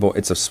all-around board.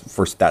 It's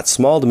for that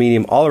small to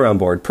medium all-around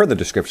board, per the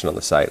description on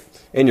the site,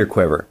 in your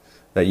quiver,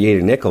 that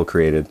Yaden Nickel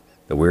created,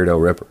 the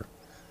Weirdo Ripper.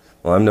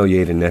 Well, I'm no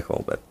Yaden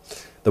Nickel, but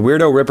the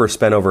Weirdo Ripper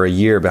spent over a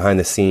year behind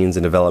the scenes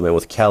in development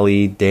with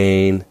Kelly,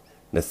 Dane,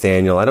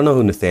 Nathaniel. I don't know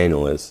who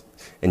Nathaniel is.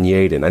 And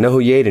Yaden. I know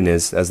who Yaden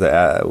is, as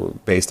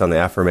based on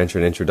the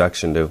aforementioned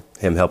introduction to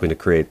him helping to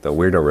create the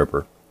Weirdo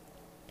Ripper.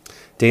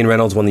 Dane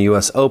Reynolds won the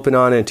U.S. Open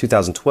on it in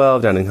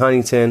 2012 down in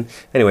Huntington.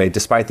 Anyway,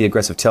 despite the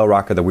aggressive tail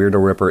rocker, the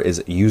Weirdo Ripper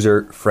is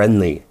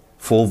user-friendly,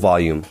 full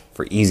volume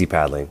for easy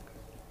paddling.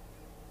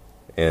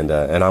 And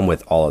I'm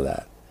with all of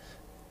that.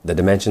 The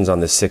dimensions on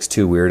this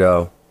 6'2"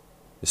 Weirdo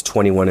is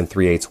 21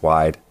 3/8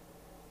 wide,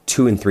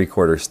 2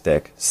 3/4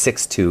 thick,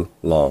 6'2"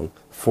 long,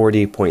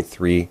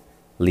 40.3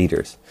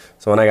 liters.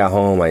 So when I got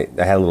home, I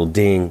had a little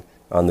ding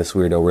on this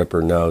Weirdo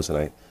Ripper nose,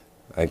 and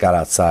I got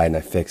outside and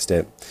I fixed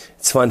it.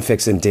 It's fun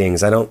fixing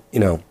dings.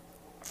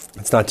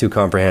 It's not too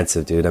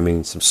comprehensive, dude. I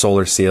mean, some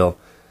solar seal,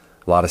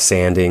 a lot of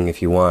sanding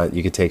if you want.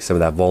 You could take some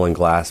of that Volan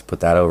glass, put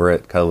that over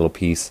it, cut a little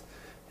piece,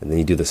 and then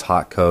you do this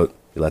hot coat.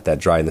 You let that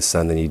dry in the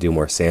sun, then you do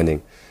more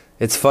sanding.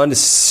 It's fun to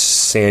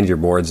sand your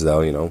boards,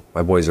 though.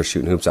 My boys are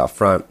shooting hoops out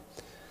front.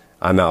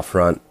 I'm out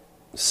front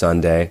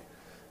Sunday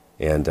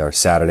or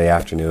Saturday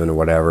afternoon or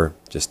whatever,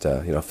 just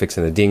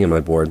fixing a ding in my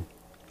board.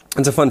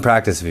 It's a fun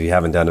practice if you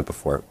haven't done it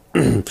before.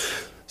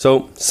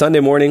 So Sunday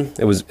morning,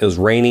 it was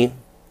rainy.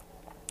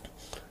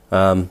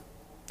 I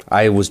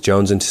was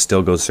jonesing to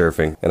still go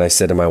surfing, and I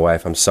said to my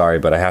wife, "I'm sorry,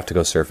 but I have to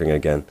go surfing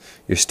again.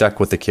 You're stuck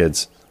with the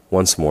kids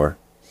once more."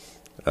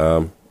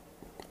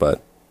 But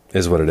it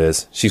is what it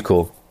is. She's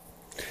cool.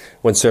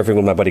 Went surfing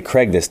with my buddy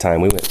Craig this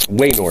time. We went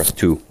way north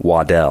to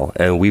Waddell,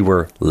 and we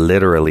were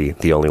literally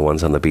the only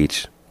ones on the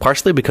beach.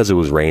 Partially because it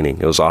was raining.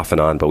 It was off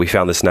and on, but we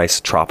found this nice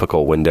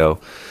tropical window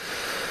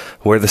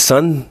where the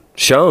sun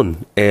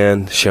shined,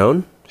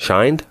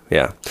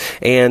 yeah.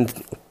 And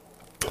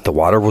the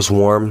water was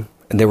warm,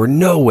 and there were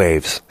no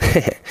waves.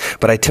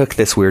 But I took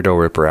this Weirdo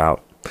Ripper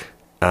out.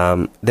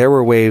 There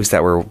were waves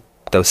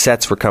those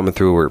sets were coming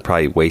through were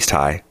probably waist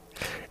high.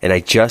 And I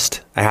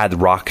had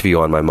Rockview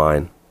on my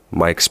mind.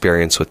 My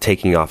experience with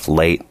taking off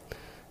late,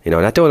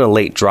 not doing a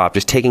late drop,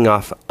 just taking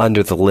off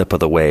under the lip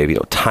of the wave,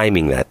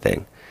 timing that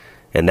thing.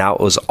 And that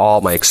was all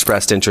my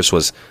expressed interest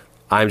was,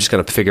 I'm just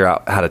going to figure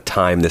out how to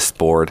time this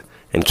board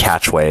and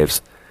catch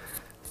waves.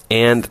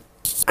 And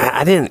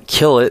I didn't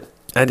kill it.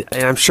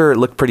 I'm sure it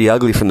looked pretty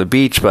ugly from the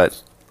beach, but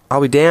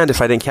I'll be damned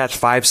if I didn't catch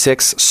 5,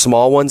 6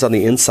 small ones on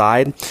the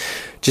inside.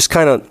 Just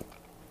kind of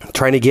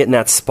trying to get in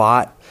that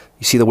spot.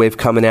 You see the wave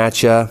coming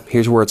at you.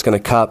 Here's where it's going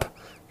to cup.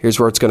 Here's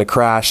where it's going to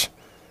crash.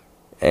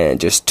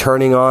 And just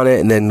turning on it,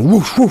 and then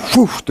woof, woof,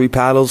 woof, 3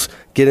 paddles,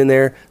 get in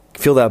there,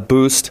 feel that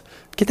boost,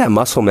 get that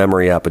muscle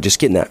memory up, but just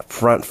getting that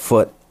front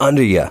foot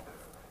under you,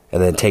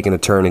 and then taking a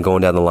turn and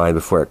going down the line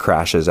before it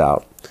crashes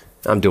out.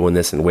 I'm doing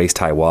this in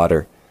waist-high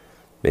water,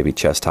 maybe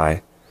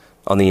chest-high,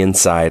 on the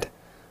inside.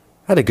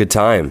 I had a good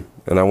time,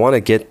 and I want to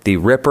get the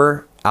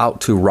Ripper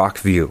out to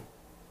Rockview.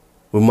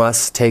 We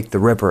must take the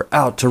Ripper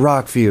out to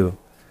Rockview.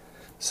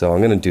 So I'm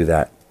going to do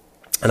that,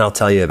 and I'll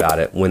tell you about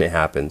it when it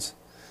happens.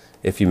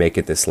 If you make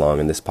it this long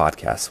in this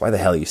podcast. Why the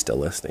hell are you still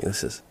listening?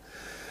 This is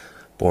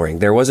boring.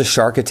 There was a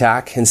shark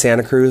attack in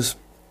Santa Cruz.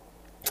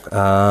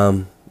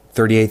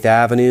 38th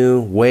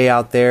Avenue, way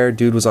out there.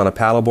 Dude was on a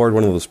paddleboard,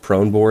 one of those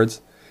prone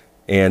boards.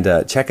 And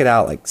check it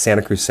out, like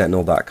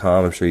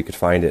SantaCruzSentinel.com. I'm sure you could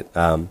find it.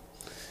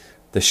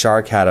 The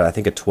shark had, I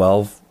think, a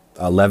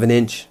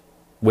 11-inch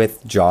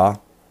width jaw.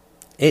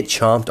 It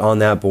chomped on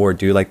that board,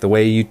 dude, like the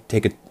way you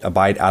take a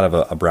bite out of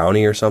a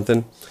brownie or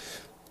something.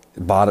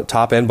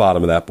 Top and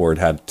bottom of that board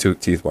had 2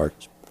 teeth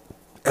marks.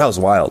 That was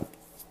wild.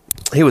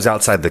 He was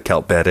outside the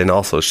kelp bed, and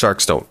also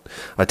sharks don't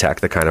attack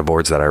the kind of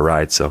boards that I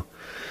ride, so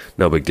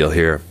no big deal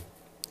here.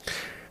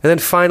 And then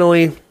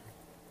finally,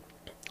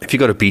 if you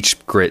go to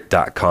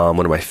beachgrit.com,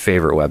 one of my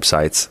favorite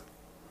websites,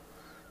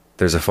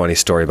 there's a funny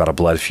story about a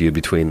blood feud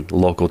between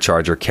local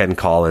charger Ken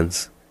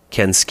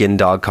Skin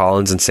Dog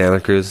Collins in Santa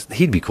Cruz.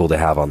 He'd be cool to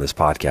have on this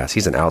podcast.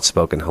 He's an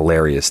outspoken,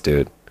 hilarious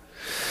dude.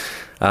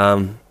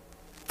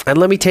 And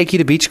let me take you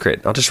to Beach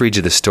Grit. I'll just read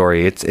you the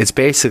story. It's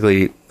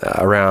basically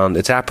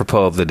it's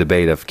apropos of the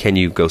debate of can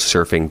you go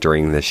surfing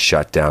during this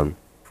shutdown.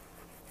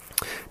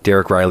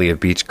 Derek Riley of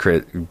Beach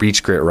Grit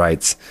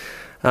writes,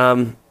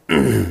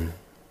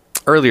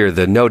 earlier,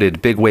 the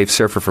noted big wave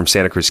surfer from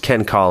Santa Cruz,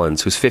 Ken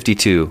Collins, who's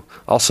 52,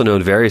 also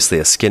known variously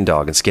as Skin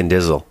Dog and Skin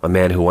Dizzle, a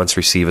man who once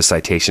received a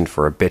citation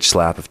for a bitch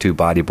slap of 2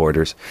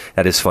 bodyboarders.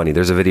 That is funny.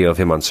 There's a video of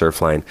him on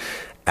Surfline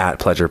at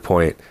Pleasure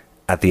Point.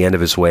 At the end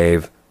of his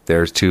wave,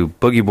 there's 2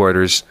 boogie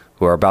boarders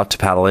who are about to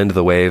paddle into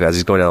the wave as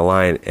he's going down the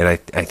line, and I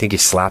think he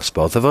slaps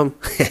both of them.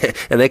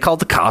 And they called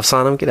the cops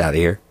on him. Get out of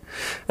here.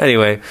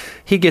 Anyway,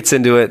 he gets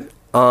into it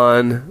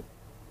on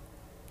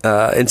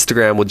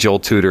Instagram with Joel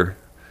Tudor.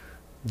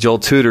 Joel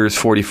Tudor is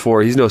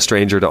 44. He's no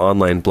stranger to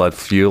online blood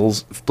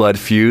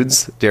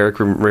feuds, Derek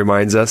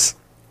reminds us.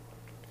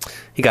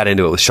 He got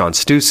into it with Sean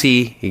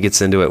Stussy. He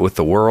gets into it with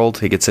The World.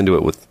 He gets into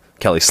it with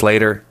Kelly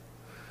Slater.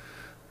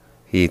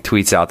 He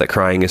tweets out that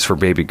crying is for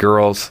baby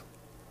girls.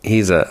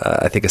 He's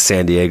I think a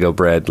San Diego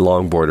bred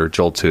longboarder,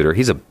 Joel Tudor.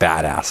 He's a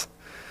badass.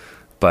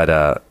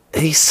 But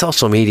he's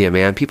social media,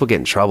 man. People get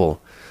in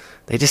trouble.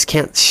 They just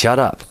can't shut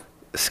up.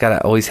 Just got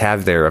to always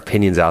have their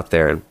opinions out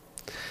there. And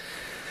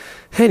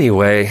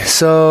anyway,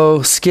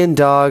 so Skin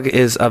Dog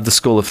is of the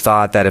school of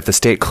thought that if the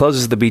state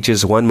closes the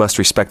beaches, one must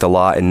respect the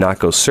law and not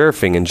go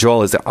surfing. And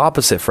Joel is the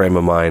opposite frame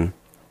of mind.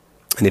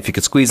 And if you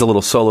could squeeze a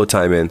little solo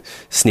time in,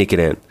 sneak it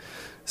in.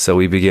 So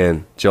we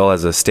begin. Joel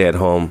has a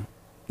stay-at-home.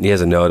 He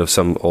has a note of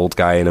some old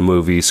guy in a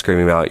movie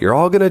screaming out, "You're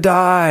all going to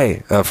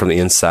die," from the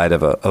inside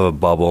of a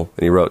bubble.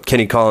 And he wrote,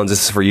 "Kenny Collins,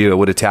 this is for you. I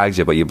would have tagged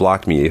you, but you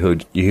blocked me, you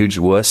huge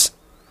wuss."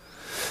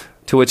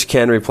 To which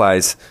Ken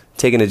replies,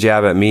 "Taking a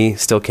jab at me,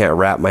 still can't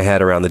wrap my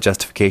head around the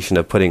justification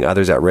of putting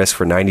others at risk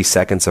for 90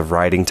 seconds of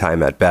riding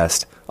time at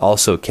best.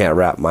 Also can't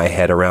wrap my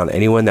head around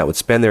anyone that would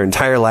spend their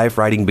entire life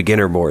riding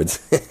beginner boards."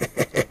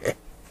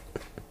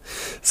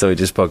 So he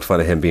just poked fun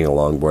at him being a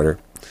longboarder.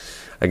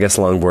 I guess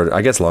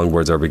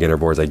longboards are beginner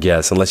boards, I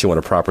guess, unless you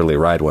want to properly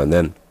ride one.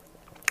 Then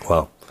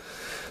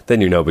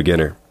you're no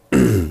beginner.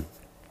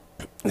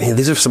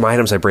 These are some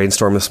items I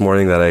brainstormed this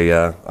morning that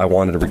I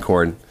wanted to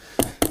record.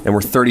 And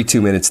we're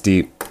 32 minutes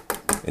deep.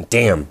 And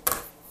damn,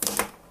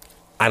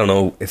 I don't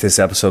know if this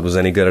episode was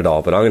any good at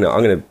all, but I'm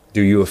gonna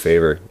do you a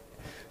favor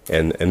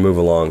and move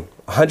along.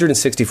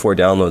 164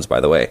 downloads, by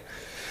the way.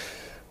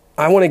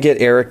 I want to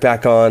get Eric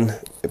back on.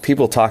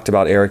 People talked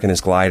about Eric and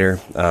his glider.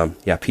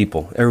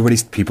 People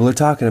are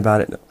talking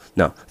about it.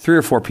 No, 3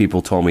 or 4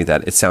 people told me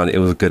that it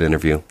was a good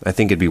interview. I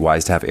think it'd be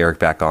wise to have Eric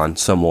back on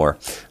some more.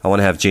 I want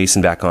to have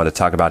Jason back on to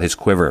talk about his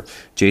quiver.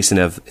 Jason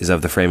is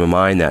of the frame of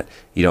mind that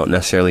you don't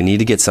necessarily need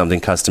to get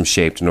something custom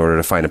shaped in order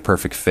to find a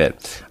perfect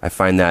fit. I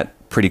find that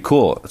pretty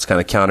cool. It's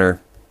kind of counter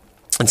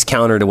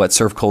to what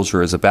surf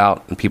culture is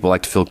about, and people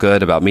like to feel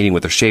good about meeting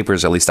with their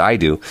shapers, at least I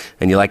do,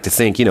 and you like to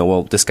think,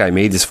 well, this guy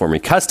made this for me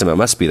custom, it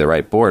must be the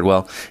right board.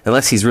 Well,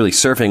 unless he's really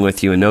surfing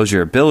with you and knows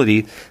your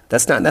ability,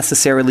 that's not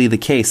necessarily the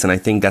case, and I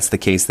think that's the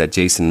case that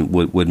Jason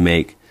would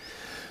make.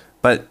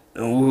 But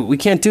we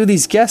can't do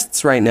these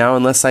guests right now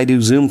unless I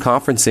do Zoom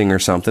conferencing or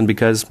something,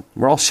 because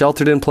we're all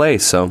sheltered in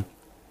place. So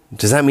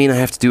does that mean I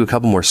have to do a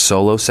couple more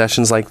solo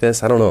sessions like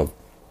this? I don't know.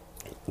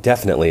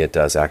 Definitely it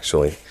does,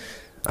 actually.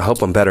 I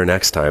hope I'm better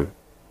next time.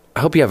 I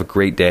hope you have a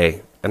great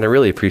day, and I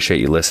really appreciate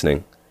you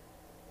listening.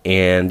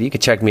 And you can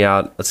check me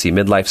out,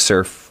 Midlife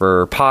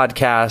Surfer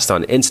Podcast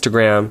on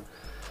Instagram,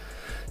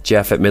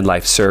 Jeff at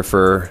Midlife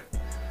Surfer.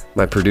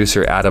 My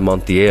producer, Adam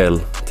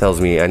Montiel,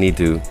 tells me I need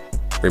to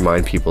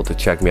remind people to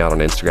check me out on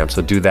Instagram,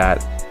 so do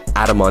that.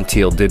 Adam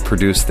Montiel did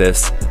produce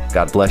this.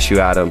 God bless you,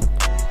 Adam.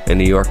 In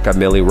New York, got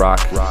Millie Rock.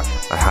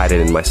 I hide it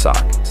in my sock.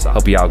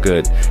 Hope you all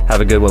good.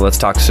 Have a good one. Let's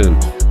talk soon.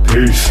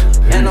 Peace.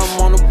 And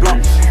I'm on the block.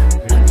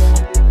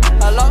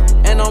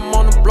 And I'm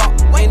on the block.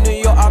 In New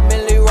York, I'm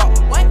Millie Rock.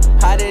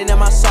 Hiding in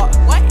my sock.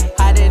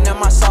 Hiding in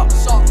my sock.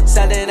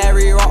 Selling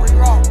every rock.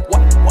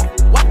 What?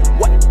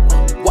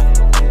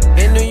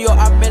 In New York,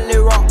 I'm Millie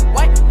Rock.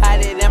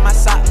 Hiding in my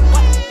sock.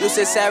 Use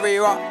this every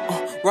rock.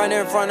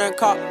 Running from the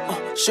cop.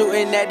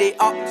 Shooting at the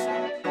ops.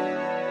 You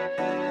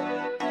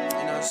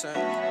know what I'm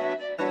saying?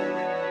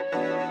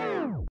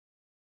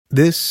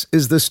 This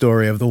is the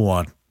story of the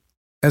one.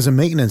 As a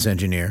maintenance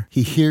engineer,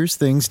 he hears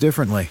things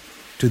differently.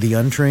 To the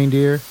untrained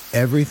ear,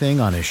 everything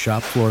on his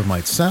shop floor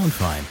might sound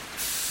fine,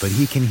 but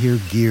he can hear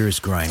gears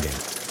grinding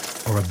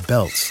or a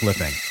belt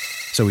slipping.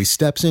 So he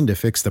steps in to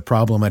fix the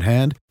problem at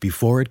hand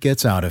before it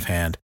gets out of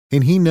hand.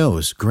 And he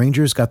knows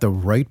Grainger's got the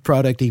right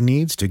product he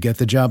needs to get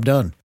the job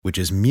done, which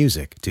is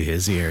music to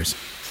his ears.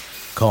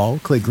 Call,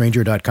 click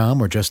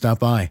Grainger.com, or just stop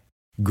by.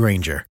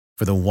 Grainger,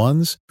 for the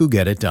ones who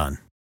get it done.